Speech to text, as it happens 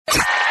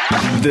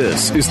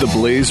This is the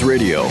Blaze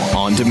Radio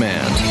on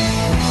demand.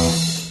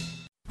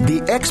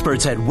 The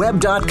experts at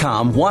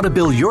Web.com want to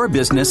build your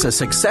business a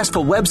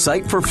successful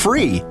website for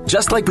free,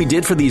 just like we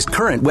did for these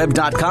current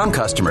Web.com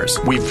customers.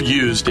 We've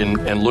used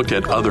and looked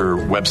at other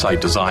website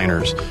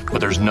designers,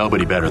 but there's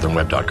nobody better than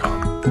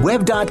Web.com.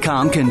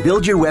 Web.com can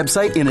build your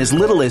website in as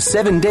little as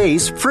 7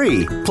 days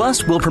free.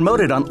 Plus, we'll promote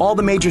it on all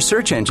the major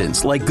search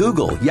engines like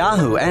Google,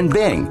 Yahoo, and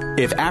Bing.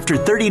 If after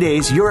 30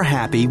 days you're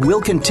happy,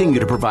 we'll continue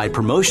to provide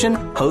promotion,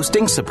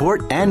 hosting,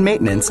 support, and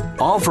maintenance,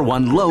 all for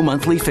one low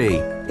monthly fee.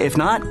 If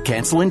not,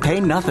 cancel and pay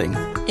nothing.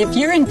 If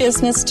you're in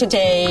business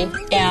today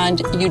and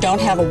you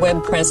don't have a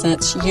web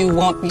presence, you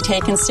won't be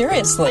taken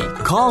seriously.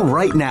 Call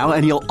right now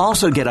and you'll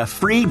also get a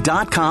free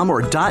 .com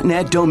or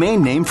 .net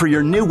domain name for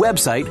your new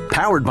website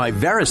powered by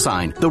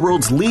VeriSign, the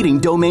world's leading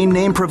domain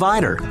name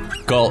provider.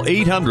 Call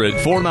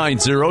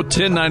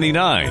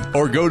 800-490-1099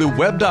 or go to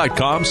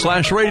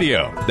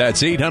web.com/radio.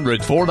 That's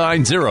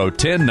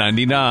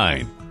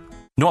 800-490-1099.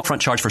 No upfront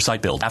charge for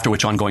site build, after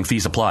which ongoing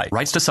fees apply.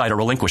 Rights to site are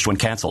relinquished when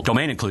canceled.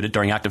 Domain included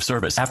during active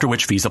service, after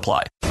which fees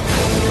apply.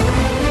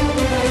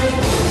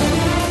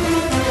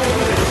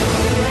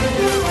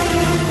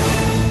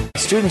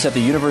 Students at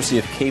the University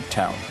of Cape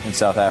Town in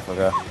South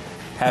Africa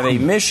have a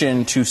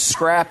mission to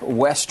scrap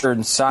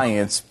Western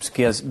science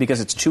because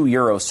it's too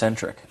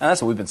Eurocentric. And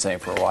that's what we've been saying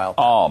for a while.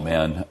 Oh,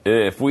 man.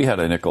 If we had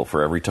a nickel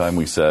for every time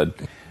we said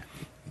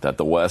that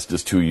the West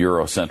is too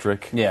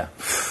Eurocentric. Yeah.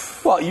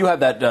 Well, you have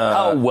that...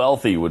 how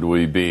wealthy would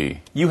we be?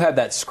 You have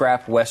that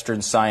scrap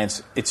Western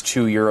science, it's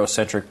too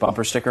Eurocentric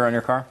bumper sticker on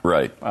your car.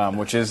 Right.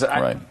 Which is,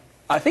 right.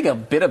 I think, a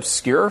bit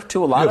obscure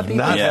to a lot of people.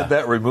 You have not had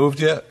that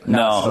removed yet?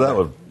 No. So that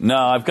would... No,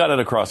 I've got it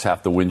across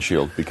half the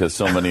windshield because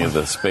so many of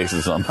the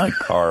spaces on my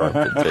car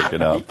have been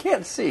taken out. You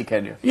can't see,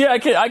 can you? Yeah,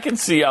 I can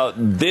see out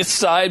this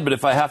side, but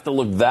if I have to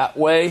look that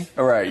way,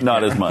 right,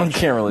 not as much. I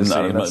can't really see.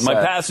 As much. My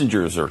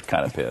passengers are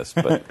kind of pissed,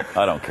 but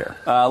I don't care.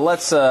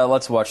 Let's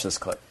watch this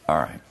clip. All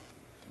right.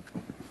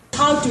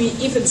 How do we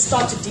even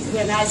start to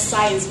decolonize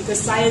science? Because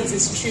science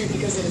is true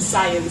because it is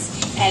science.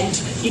 And,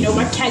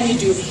 what can you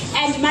do?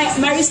 And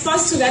my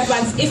response to that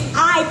was, if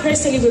I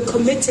personally were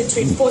committed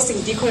to enforcing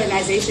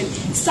decolonization,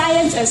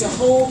 science as a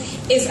whole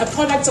is a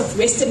product of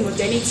Western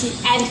modernity,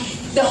 and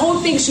the whole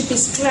thing should be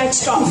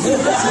scratched off,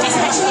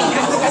 especially in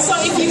Africa. So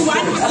if you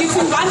want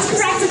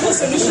practical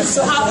solutions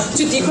to how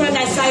to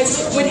decolonize science,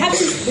 we'd have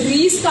to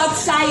restart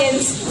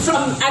science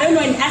from,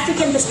 an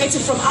African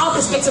perspective, from our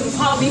perspective of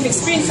how we've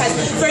experienced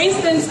science. For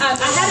instance, I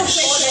had a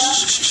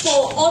question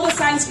for all the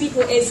science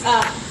people is,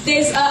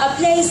 there's a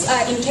place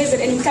in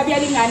KZN, in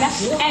Kabialingana,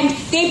 and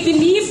they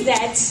believe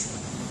that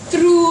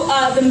through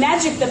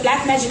the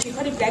black magic, we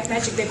call it black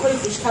magic, they call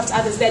it witchcraft,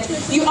 others, that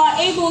you are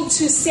able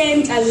to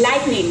send a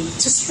lightning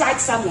to strike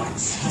someone.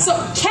 So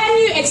can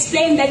you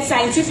explain that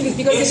scientifically?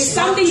 Because it is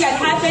something that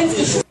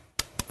happens.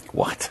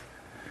 What?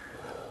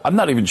 I'm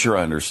not even sure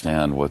I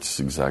understand what's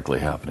exactly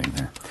happening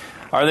there.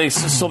 Are they,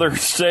 so they're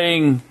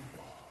saying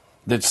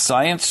that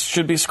science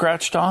should be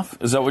scratched off?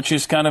 Is that what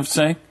she's kind of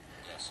saying?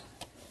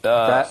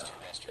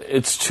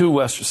 It's too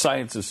Western.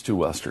 Science is too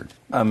Western.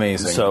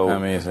 Amazing. So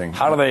amazing.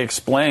 How do they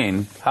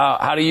explain?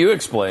 How do you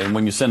explain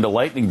when you send a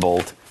lightning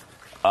bolt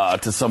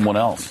to someone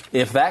else?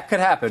 If that could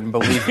happen,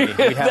 believe me,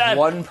 we have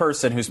one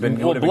person who's been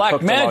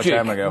black magic. A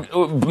long time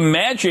ago.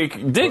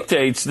 Magic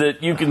dictates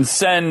that you can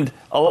send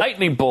a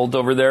lightning bolt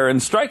over there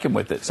and strike him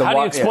with it. So how do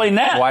you explain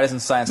that? Why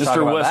doesn't science talk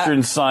about Western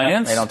that?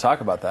 Science? They don't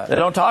talk about that. They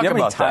don't talk about that. You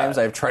know how many times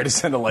I've tried to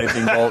send a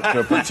lightning bolt to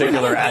a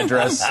particular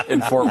address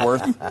in Fort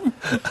Worth?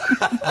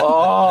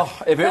 Oh,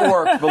 if it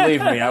worked,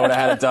 believe me, I would have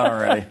had it done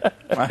already.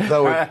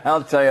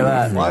 I'll tell you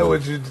that. Why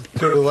would you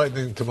do the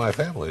lightning to my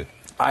family?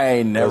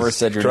 I never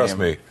said your trust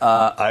name. Trust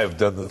me. I have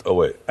done this. Oh,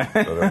 wait.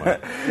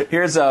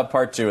 Here's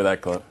part 2 of that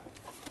clip.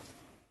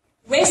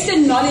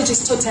 Western knowledge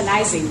is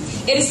totalizing.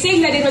 It is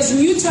saying that it was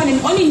Newton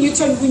and only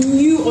Newton who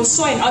knew or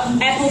saw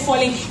an apple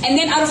falling, and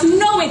then out of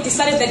nowhere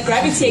decided that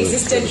gravity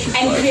existed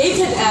and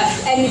created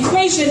an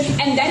equation,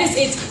 and that is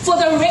it. For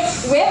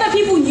whether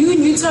people knew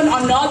Newton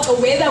or not, or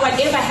whether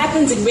whatever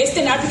happens in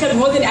Western Africa and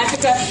Northern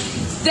Africa,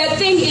 the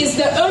thing is,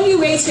 the only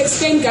way to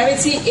explain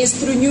gravity is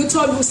through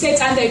Newton, who sat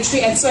under a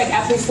tree and saw an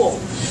apple fall.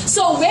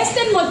 So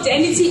Western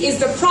modernity is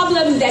the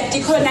problem that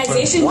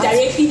decolonization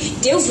directly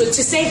deals with,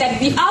 to say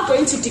that we are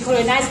going to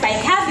decolonize by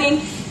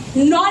having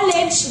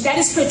knowledge that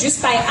is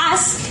produced by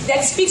us,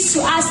 that speaks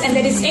to us, and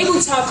that is able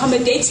to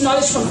accommodate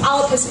knowledge from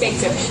our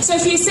perspective. So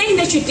if you're saying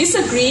that you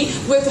disagree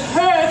with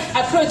her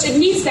approach, it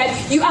means that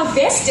you are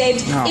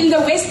vested in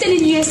the Western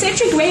and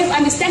Eurocentric way of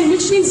understanding,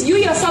 which means you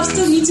yourself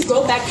still need to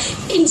go back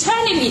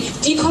internally,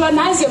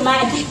 decolonize your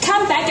mind,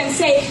 come back and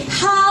say,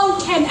 how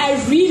can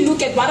I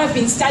re-look at what I've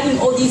been studying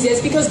all these years?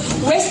 Because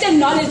Western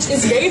knowledge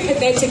is very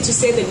pathetic, to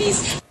say the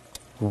least.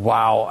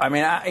 Wow. I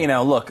mean,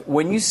 look,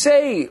 when you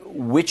say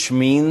which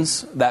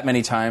means that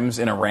many times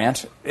in a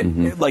rant,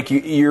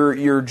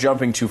 you're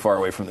jumping too far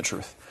away from the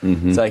truth.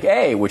 Mm-hmm. It's like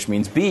A, which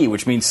means B,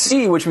 which means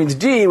C, which means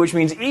D, which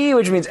means E,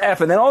 which means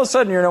F, and then all of a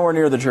sudden you're nowhere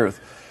near the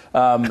truth.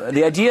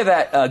 The idea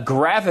that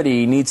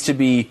gravity needs to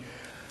be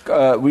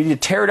we need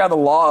to tear down the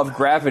law of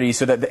gravity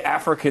so that the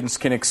Africans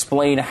can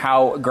explain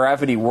how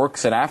gravity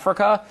works in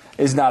Africa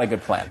is not a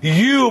good plan.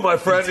 You, my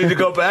friend, need to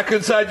go back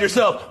inside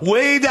yourself,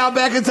 way down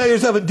back inside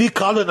yourself, and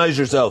decolonize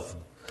yourself,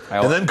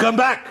 and then come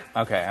back.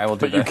 Okay, I will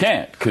do But that. you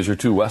can't because you're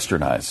too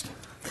westernized.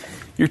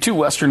 You're too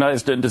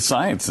westernized into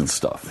science and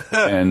stuff,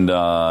 and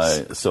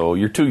so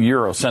you're too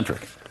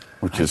Eurocentric,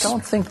 which is I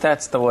don't think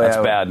that's the way. that's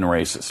bad and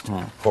racist.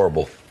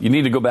 Horrible. You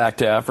need to go back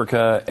to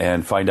Africa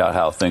and find out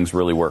how things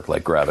really work,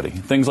 like gravity.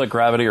 Things like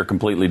gravity are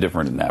completely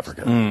different in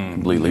Africa.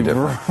 Completely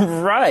different.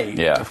 Right.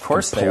 Yeah, Of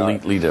course they are.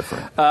 completely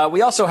different.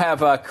 We also have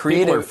People are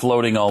creative.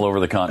 floating all over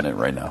the continent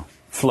right now.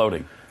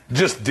 Floating.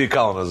 Just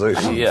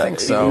decolonization. Yeah. think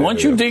so.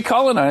 Once you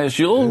decolonize,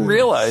 you'll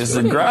realize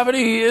that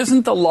gravity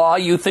isn't the law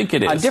you think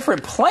it is. On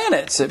different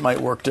planets, it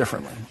might work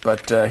differently,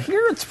 but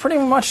here it's pretty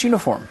much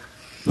uniform.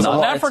 Not in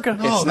It's- Africa.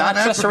 It's not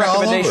just a Africa, all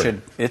over.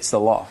 recommendation; it's the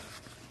law.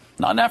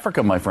 Not in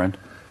Africa, my friend.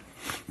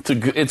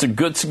 It's a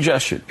good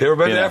suggestion. You ever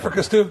been In to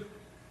Africa, Stu?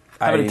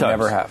 I How many times?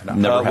 never have. No.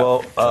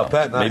 Never have.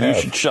 Pat and I Maybe have.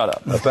 you should shut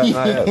up. Pat and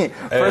I have.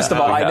 First of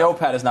all, I have. know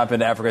Pat has not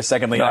been to Africa.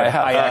 Secondly, No, I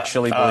have. I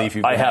actually believe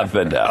you've I been. have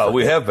been to Africa.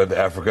 We have been to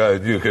Africa,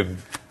 and you can.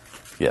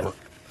 Yeah.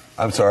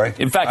 I'm sorry.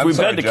 In fact, I'm we've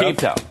sorry, been to Jeff. Cape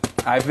Town.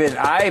 I've been.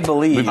 I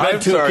believe. We've been I'm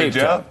to sorry, Cape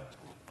Jeff. Town.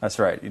 That's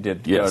right. You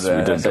did. Yes, go to,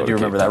 we did I go do to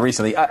remember Cape that Town.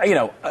 recently.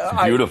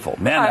 Beautiful.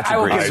 Man, that's a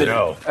won't great give I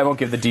know. I won't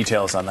give the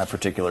details on that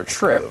particular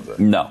trip.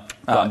 No.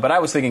 But I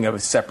was thinking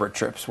of separate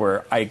trips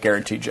where I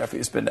guarantee Jeffy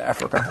has been to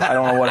Africa. I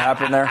don't know what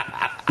happened there,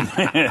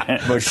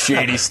 but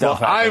shady stuff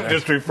happened I'm there.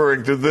 just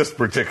referring to this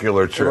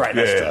particular trip. Right,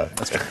 that's yeah, true. yeah.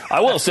 That's true. I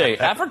will say,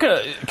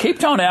 Africa, Cape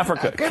Town,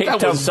 Africa, Cape Cape Town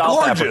Town, was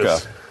South gorgeous.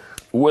 Africa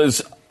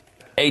was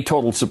a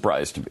total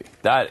surprise to me.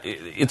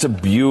 It's a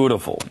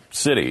beautiful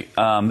city.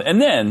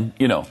 And then,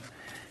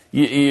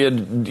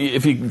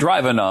 if you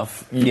drive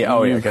enough, you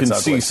it can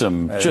gets see ugly.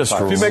 some If just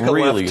If you make a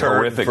really left turn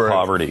horrific for,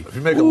 poverty. If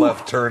you make a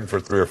left turn for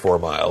 3 or 4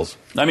 miles,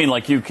 I mean,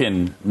 like, you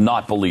can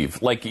not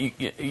believe. Like,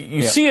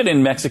 you see it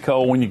in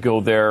Mexico when you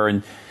go there,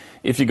 and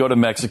if you go to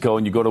Mexico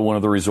and you go to one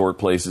of the resort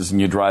places and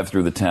you drive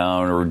through the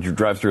town or you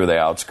drive through the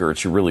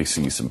outskirts, you really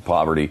see some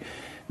poverty.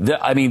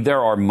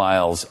 There are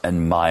miles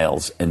and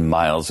miles and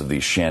miles of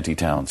these shanty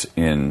towns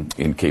in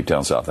Cape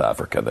Town, South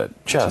Africa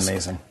that just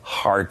amazing.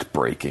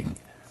 heartbreaking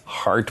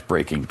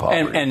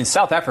poverty. And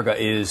South Africa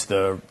is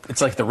it's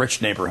like the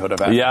rich neighborhood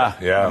of Africa. Yeah.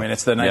 Yeah. I mean,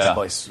 it's the nice Yeah.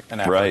 place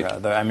in Africa.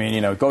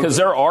 Right. Go Because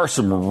there are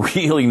some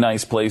really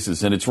nice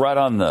places, and it's right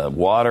on the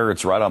water,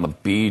 it's right on the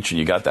beach, and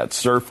you got that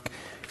surf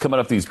coming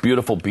up these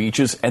beautiful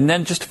beaches, and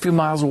then just a few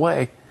miles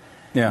away,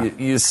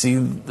 you see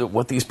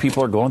what these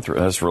people are going through.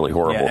 That's really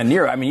horrible. Yeah, and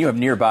you have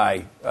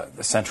nearby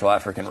the Central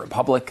African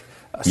Republic,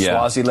 Yeah.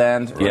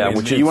 Swaziland. Yeah, I mean,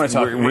 which you is want to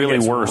talk really it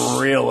gets worse.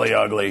 really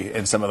ugly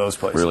in some of those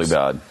places. Really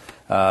bad.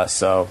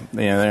 So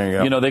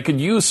there you go. They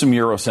could use some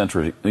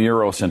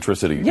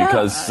Eurocentricity Yeah.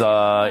 because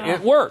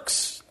it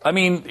works. I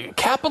mean,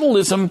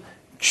 capitalism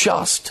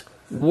just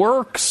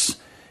works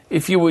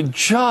if you would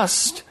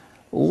just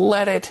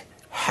let it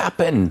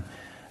happen.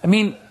 I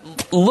mean,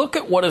 look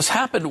at what has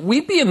happened.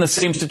 We'd be in the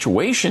same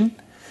situation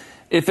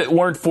if it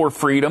weren't for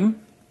freedom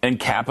and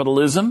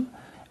capitalism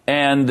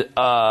and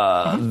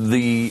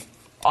the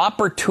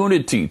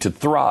opportunity to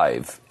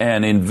thrive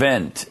and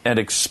invent and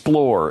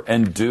explore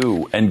and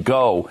do and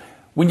go.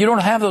 When you don't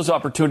have those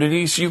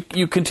opportunities, you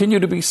continue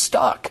to be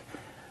stuck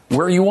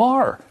where you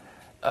are.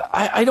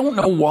 I don't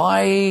know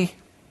why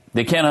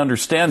they can't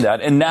understand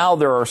that. And now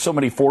there are so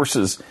many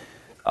forces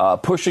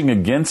pushing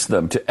against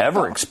them to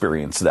ever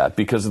experience that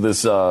because of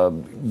this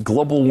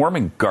global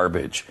warming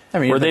garbage,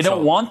 where they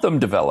don't want them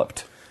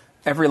developed.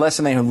 Every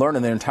lesson they learn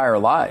in their entire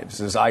lives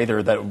is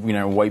either that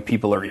white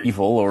people are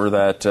evil or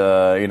that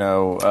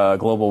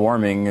global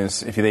warming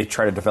is, if they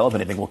try to develop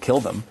anything, will kill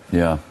them.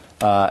 Yeah.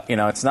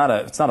 It's not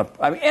a.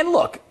 I mean, and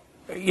look,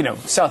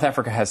 South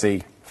Africa has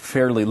a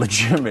fairly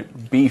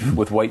legitimate beef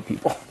with white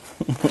people.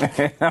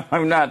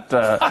 I'm not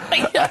going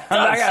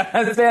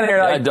to stand here.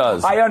 Yeah, it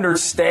does. I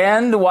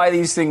understand why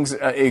these things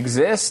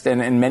exist,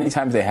 and many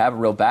times they have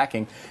real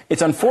backing.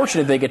 It's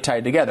unfortunate they get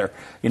tied together.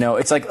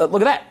 It's like,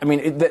 look at that. I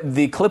mean,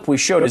 the clip we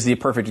showed is the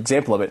perfect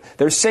example of it.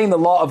 They're saying the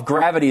law of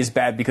gravity is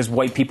bad because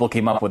white people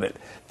came up with it.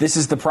 This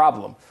is the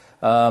problem.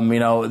 How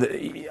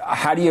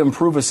do you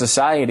improve a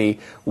society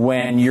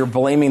when you're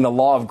blaming the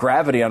law of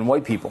gravity on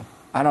white people?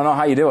 I don't know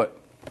how you do it.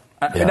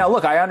 Yeah. Now,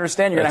 look, I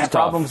understand you're going to have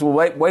tough. problems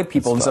with white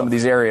people in some of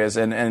these areas,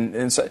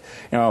 and so,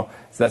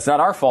 that's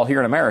not our fault here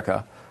in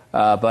America.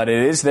 But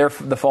it is the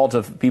fault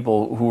of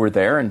people who were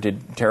there and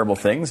did terrible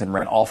things and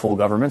ran awful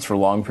governments for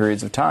long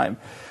periods of time.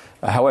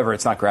 However,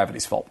 it's not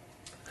gravity's fault.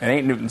 It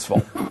ain't Newton's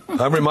fault.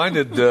 I'm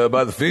reminded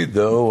by the feed,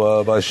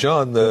 though, by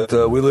Sean,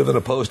 that we live in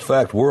a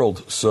post-fact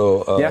world.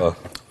 So,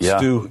 Yeah.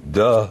 Stu,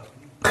 duh.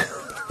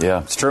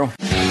 Yeah. It's true.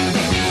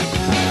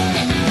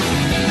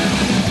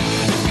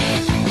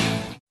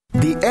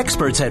 The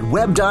experts at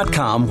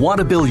Web.com want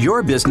to build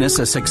your business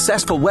a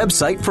successful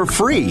website for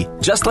free,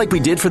 just like we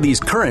did for these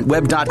current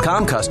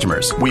Web.com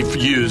customers. We've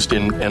used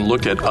and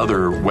looked at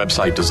other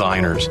website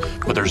designers,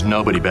 but there's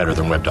nobody better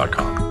than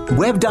Web.com.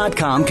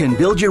 Web.com can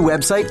build your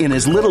website in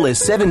as little as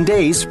 7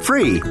 days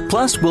free.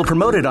 Plus, we'll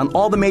promote it on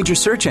all the major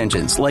search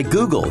engines like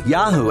Google,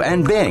 Yahoo,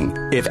 and Bing.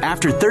 If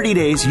after 30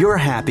 days you're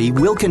happy,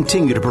 we'll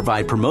continue to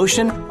provide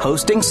promotion,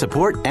 hosting,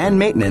 support, and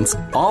maintenance,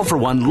 all for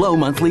one low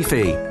monthly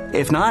fee.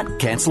 If not,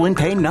 cancel and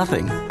pay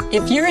nothing.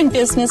 If you're in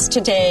business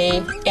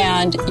today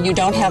and you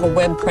don't have a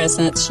web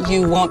presence,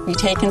 you won't be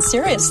taken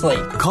seriously.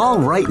 Call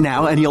right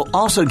now and you'll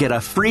also get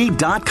a free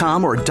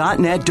 .com or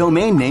 .net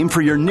domain name for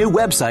your new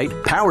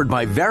website powered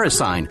by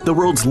VeriSign, the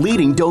world's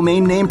leading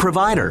domain name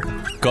provider.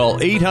 Call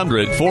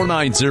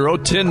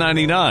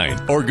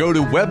 800-490-1099 or go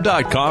to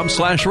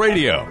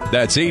web.com/radio.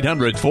 That's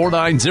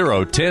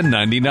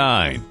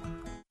 800-490-1099.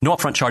 No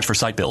upfront charge for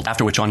site build,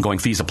 after which ongoing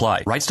fees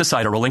apply. Rights to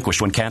site are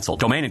relinquished when canceled.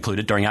 Domain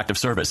included during active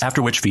service,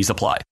 after which fees apply.